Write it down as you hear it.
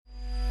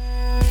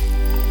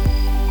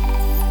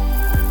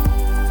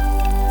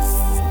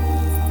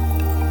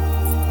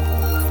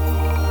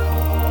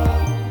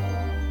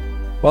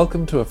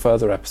Welcome to a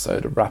further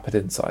episode of Rapid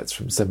Insights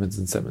from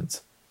Simmons &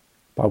 Simmons.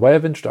 By way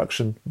of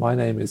introduction, my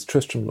name is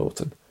Tristram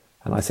Lawton,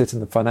 and I sit in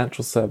the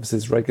Financial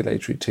Services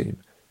Regulatory team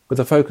with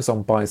a focus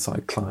on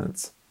buy-side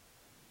clients.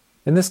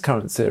 In this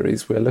current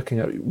series, we are looking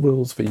at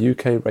rules for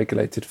UK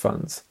regulated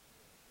funds.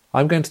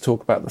 I'm going to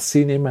talk about the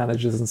Senior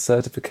Managers and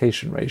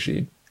Certification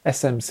Regime,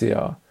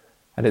 SMCR,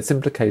 and its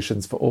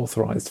implications for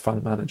Authorised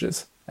Fund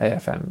Managers,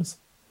 AFMs.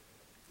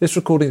 This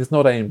recording is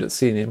not aimed at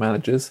senior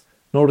managers,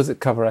 nor does it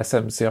cover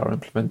SMCR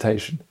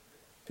implementation.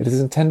 It is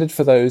intended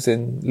for those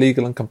in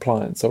legal and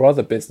compliance or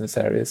other business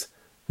areas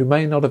who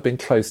may not have been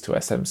close to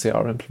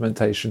SMCR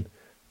implementation,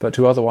 but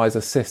who otherwise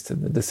assist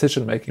in the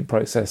decision-making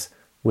process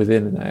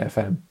within an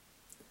AFM.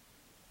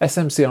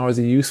 SMCR is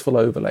a useful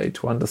overlay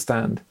to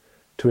understand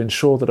to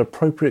ensure that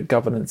appropriate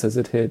governance is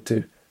adhered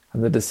to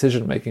and the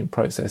decision-making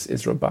process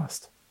is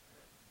robust.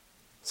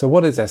 So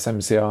what is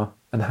SMCR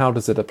and how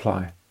does it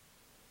apply?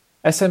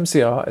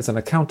 SMCR is an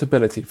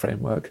accountability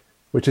framework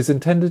which is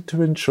intended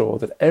to ensure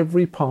that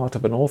every part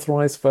of an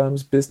authorised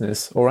firm's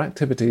business or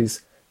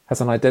activities has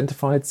an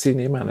identified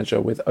senior manager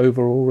with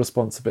overall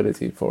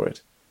responsibility for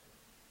it.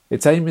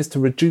 Its aim is to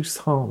reduce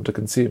harm to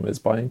consumers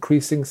by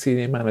increasing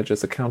senior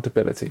managers'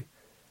 accountability,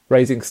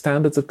 raising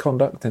standards of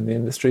conduct in the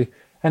industry,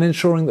 and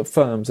ensuring that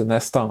firms and their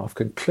staff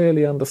can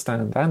clearly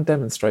understand and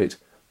demonstrate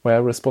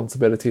where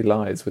responsibility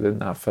lies within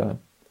that firm.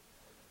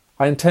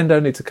 I intend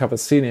only to cover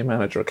senior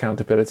manager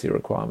accountability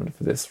requirement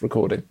for this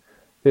recording.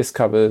 This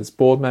covers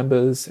board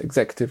members,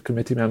 executive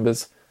committee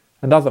members,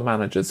 and other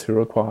managers who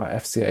require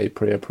FCA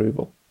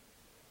pre-approval.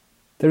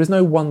 There is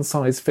no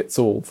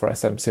one-size-fits-all for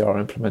SMCR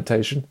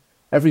implementation.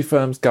 Every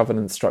firm's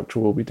governance structure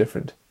will be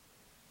different.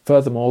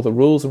 Furthermore, the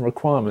rules and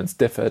requirements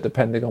differ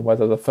depending on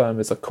whether the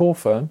firm is a core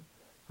firm,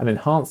 an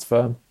enhanced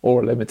firm,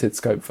 or a limited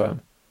scope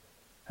firm.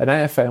 An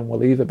AFM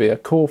will either be a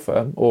core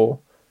firm or,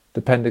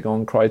 depending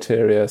on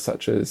criteria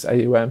such as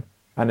AUM,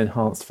 an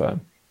enhanced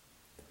firm.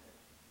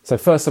 So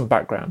first, some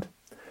background.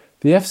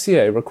 The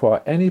FCA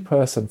require any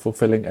person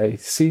fulfilling a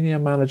senior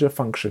manager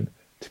function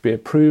to be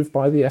approved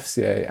by the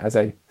FCA as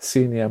a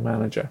senior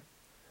manager.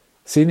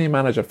 Senior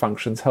manager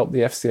functions help the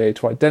FCA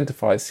to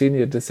identify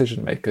senior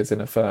decision makers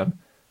in a firm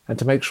and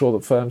to make sure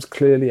that firms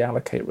clearly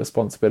allocate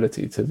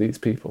responsibility to these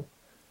people.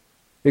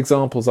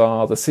 Examples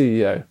are the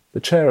CEO, the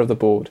chair of the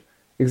board,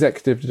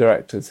 executive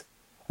directors,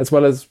 as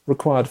well as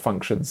required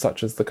functions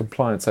such as the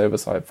compliance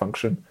oversight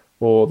function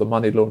or the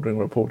money laundering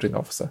reporting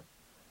officer.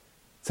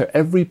 So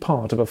every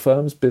part of a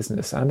firm's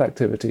business and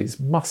activities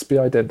must be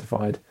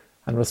identified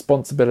and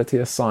responsibility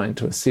assigned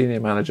to a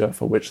senior manager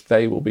for which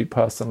they will be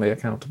personally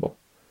accountable.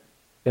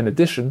 In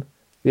addition,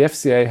 the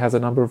FCA has a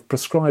number of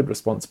prescribed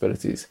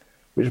responsibilities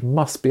which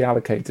must be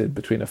allocated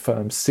between a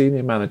firm's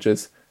senior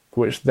managers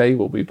for which they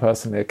will be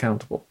personally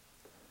accountable.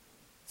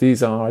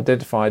 These are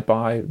identified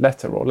by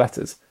letter or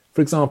letters.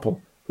 For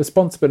example,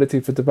 responsibility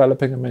for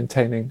developing and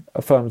maintaining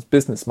a firm's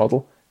business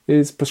model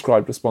is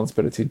prescribed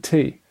responsibility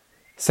T.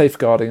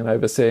 Safeguarding and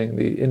overseeing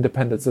the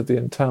independence of the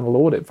internal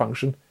audit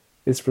function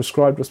is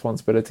prescribed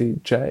responsibility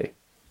J.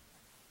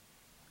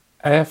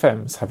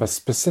 AFMs have a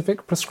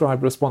specific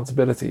prescribed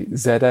responsibility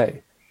ZA,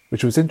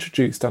 which was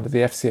introduced under the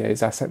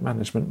FCA's Asset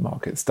Management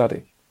Market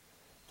Study.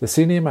 The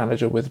senior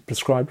manager with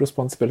prescribed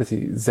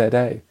responsibility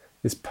ZA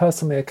is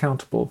personally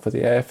accountable for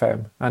the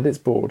AFM and its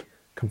board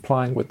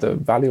complying with the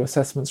value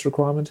assessments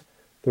requirement,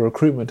 the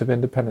recruitment of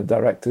independent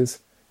directors,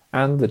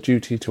 and the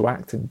duty to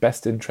act in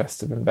best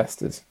interests of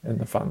investors in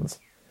the funds,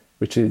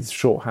 which is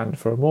shorthand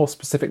for a more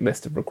specific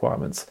list of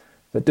requirements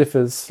that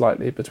differs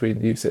slightly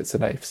between UCITS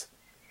and AIFs.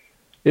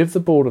 If the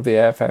board of the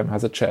AFM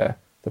has a chair,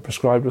 the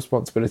prescribed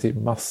responsibility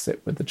must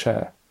sit with the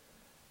chair.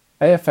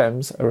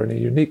 AFMs are in a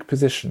unique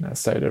position as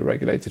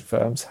solo-regulated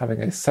firms,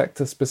 having a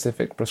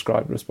sector-specific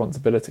prescribed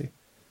responsibility.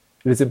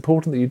 It is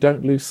important that you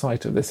don't lose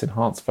sight of this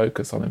enhanced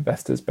focus on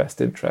investors'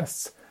 best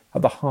interests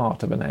at the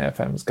heart of an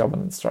AFM's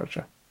governance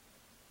structure.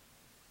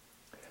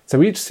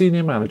 So each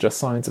senior manager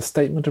signs a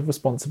statement of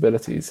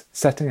responsibilities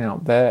setting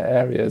out their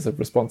areas of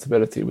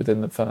responsibility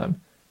within the firm,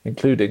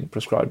 including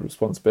prescribed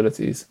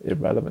responsibilities if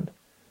relevant.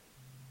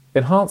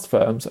 Enhanced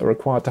firms are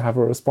required to have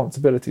a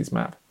responsibilities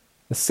map,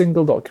 a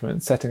single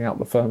document setting out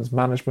the firm's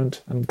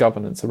management and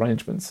governance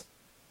arrangements,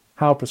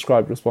 how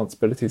prescribed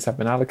responsibilities have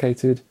been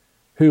allocated,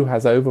 who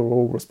has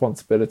overall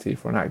responsibility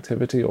for an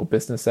activity or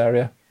business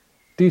area,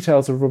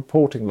 details of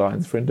reporting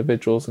lines for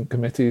individuals and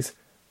committees,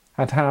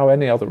 and how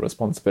any other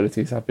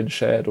responsibilities have been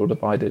shared or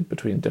divided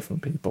between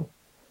different people.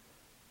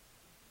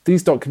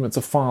 These documents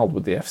are filed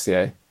with the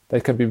FCA.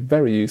 They can be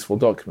very useful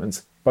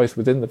documents, both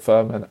within the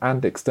firm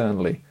and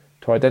externally,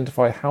 to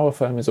identify how a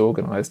firm is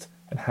organised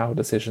and how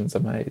decisions are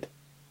made.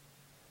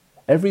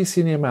 Every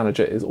senior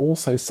manager is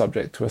also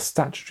subject to a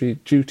statutory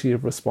duty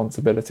of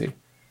responsibility,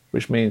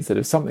 which means that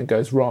if something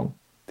goes wrong,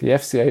 the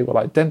FCA will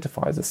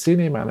identify the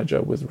senior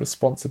manager with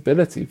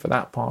responsibility for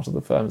that part of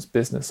the firm's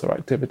business or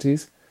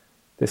activities.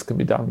 This can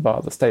be done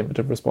via the Statement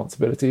of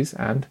Responsibilities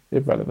and,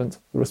 if relevant,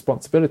 the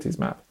Responsibilities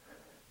Map.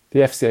 The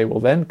FCA will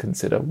then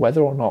consider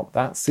whether or not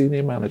that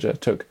senior manager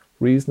took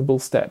reasonable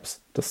steps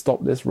to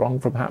stop this wrong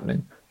from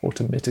happening or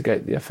to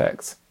mitigate the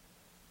effects.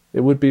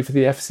 it would be for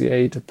the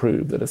FCA to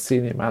prove that a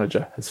senior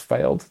manager has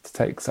failed to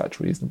take such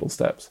reasonable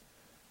steps.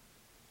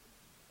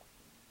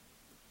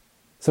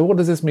 So what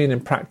does this mean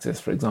in practice,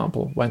 for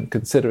example, when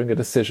considering a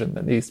decision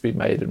that needs to be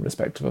made in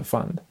respect of a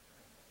fund?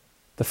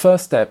 The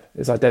first step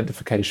is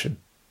identification.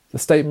 The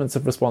statements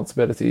of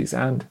responsibilities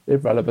and,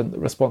 if relevant, the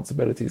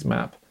responsibilities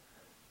map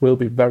will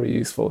be very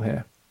useful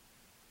here.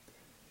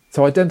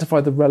 So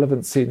identify the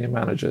relevant senior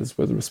managers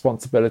with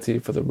responsibility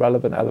for the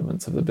relevant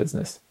elements of the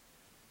business.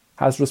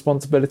 Has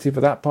responsibility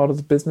for that part of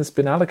the business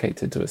been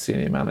allocated to a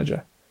senior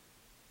manager?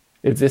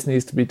 If this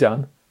needs to be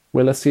done,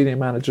 will a senior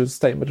manager's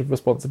statement of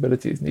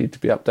responsibilities need to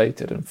be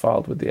updated and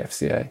filed with the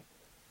FCA?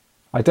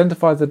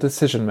 Identify the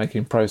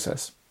decision-making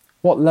process.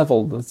 What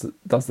level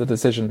does the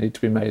decision need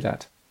to be made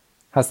at?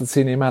 Has the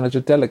senior manager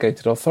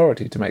delegated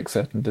authority to make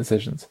certain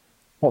decisions?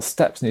 What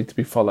steps need to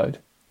be followed?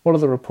 What are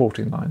the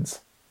reporting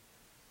lines?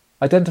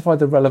 Identify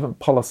the relevant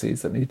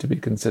policies that need to be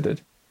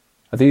considered.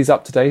 Are these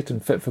up to date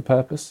and fit for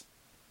purpose?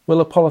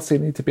 Will a policy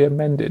need to be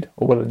amended,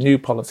 or will a new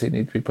policy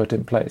need to be put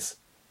in place?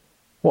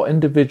 What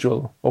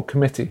individual or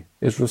committee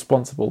is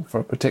responsible for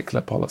a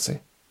particular policy?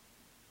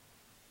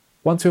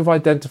 Once you have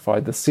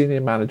identified the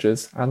senior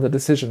managers and the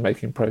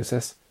decision-making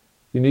process,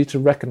 you need to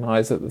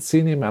recognise that the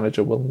senior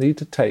manager will need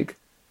to take,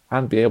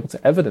 and be able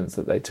to evidence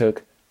that they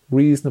took,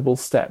 reasonable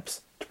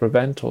steps to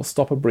prevent or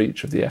stop a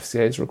breach of the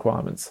FCA's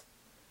requirements.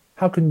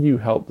 How can you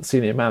help the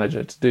senior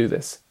manager to do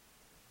this?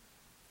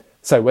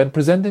 So when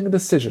presenting a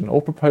decision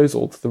or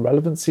proposal to the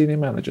relevant senior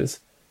managers,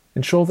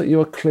 ensure that you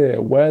are clear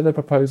where the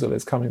proposal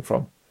is coming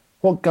from,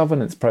 what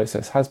governance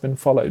process has been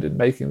followed in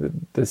making the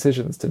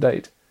decisions to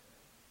date,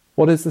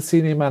 what is the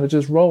senior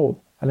manager's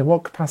role, and in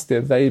what capacity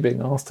are they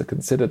being asked to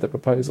consider the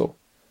proposal.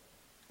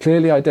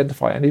 Clearly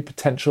identify any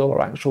potential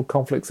or actual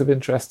conflicts of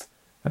interest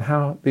and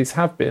how these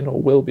have been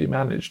or will be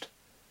managed.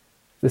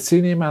 The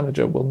senior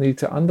manager will need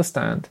to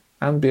understand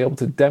and be able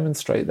to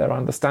demonstrate their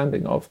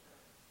understanding of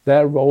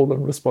their role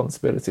and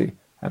responsibility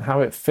and how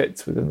it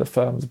fits within the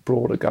firm's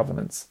broader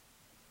governance.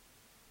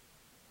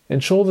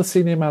 Ensure the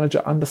senior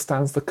manager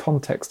understands the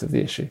context of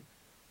the issue,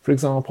 for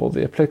example,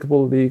 the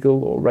applicable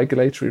legal or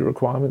regulatory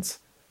requirements,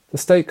 the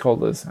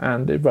stakeholders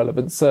and, if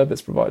relevant,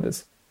 service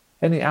providers,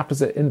 any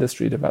apposite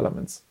industry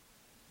developments.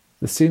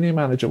 The senior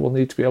manager will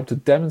need to be able to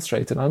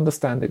demonstrate an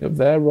understanding of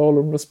their role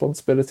and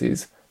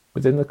responsibilities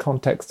within the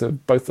context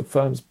of both the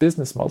firm's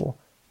business model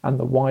and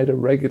the wider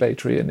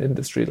regulatory and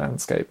industry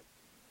landscape.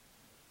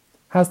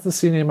 Has the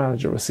senior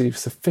manager received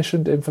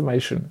sufficient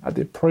information at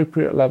the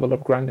appropriate level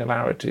of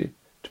granularity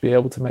to be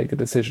able to make a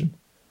decision?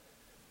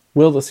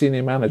 Will the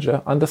senior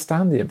manager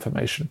understand the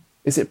information?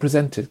 Is it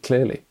presented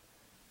clearly?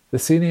 The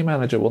senior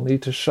manager will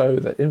need to show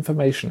that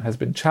information has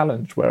been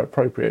challenged where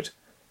appropriate,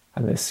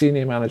 and the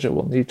senior manager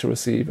will need to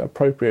receive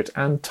appropriate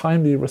and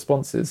timely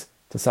responses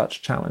to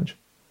such challenge.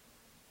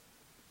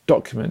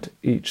 Document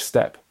each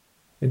step.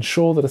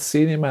 Ensure that a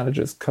senior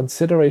manager's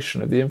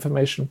consideration of the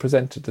information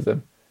presented to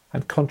them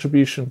and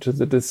contribution to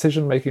the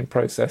decision-making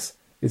process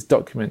is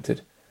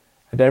documented,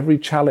 and every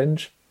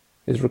challenge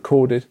is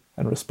recorded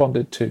and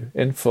responded to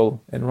in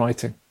full in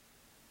writing.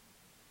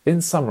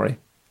 In summary,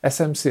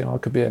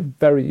 SMCR could be a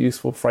very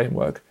useful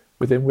framework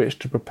within which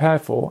to prepare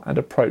for and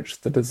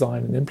approach the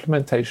design and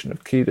implementation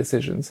of key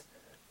decisions,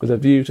 with a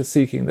view to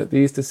seeking that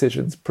these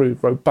decisions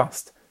prove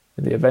robust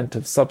in the event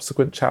of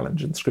subsequent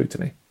challenge and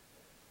scrutiny.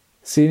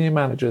 Senior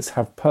managers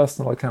have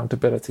personal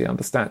accountability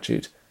under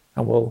statute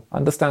and will,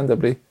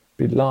 understandably,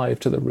 be live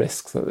to the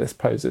risks that this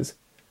poses.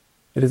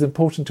 It is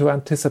important to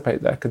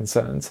anticipate their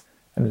concerns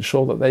and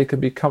ensure that they can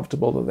be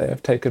comfortable that they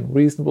have taken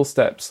reasonable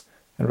steps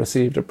and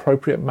received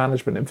appropriate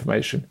management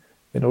information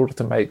in order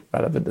to make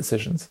relevant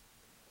decisions.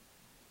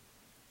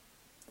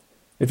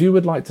 If you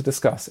would like to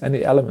discuss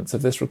any elements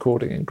of this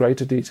recording in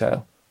greater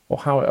detail or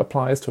how it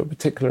applies to a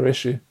particular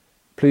issue,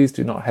 please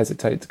do not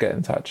hesitate to get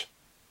in touch.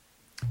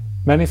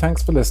 Many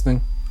thanks for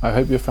listening. I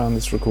hope you found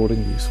this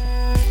recording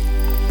useful.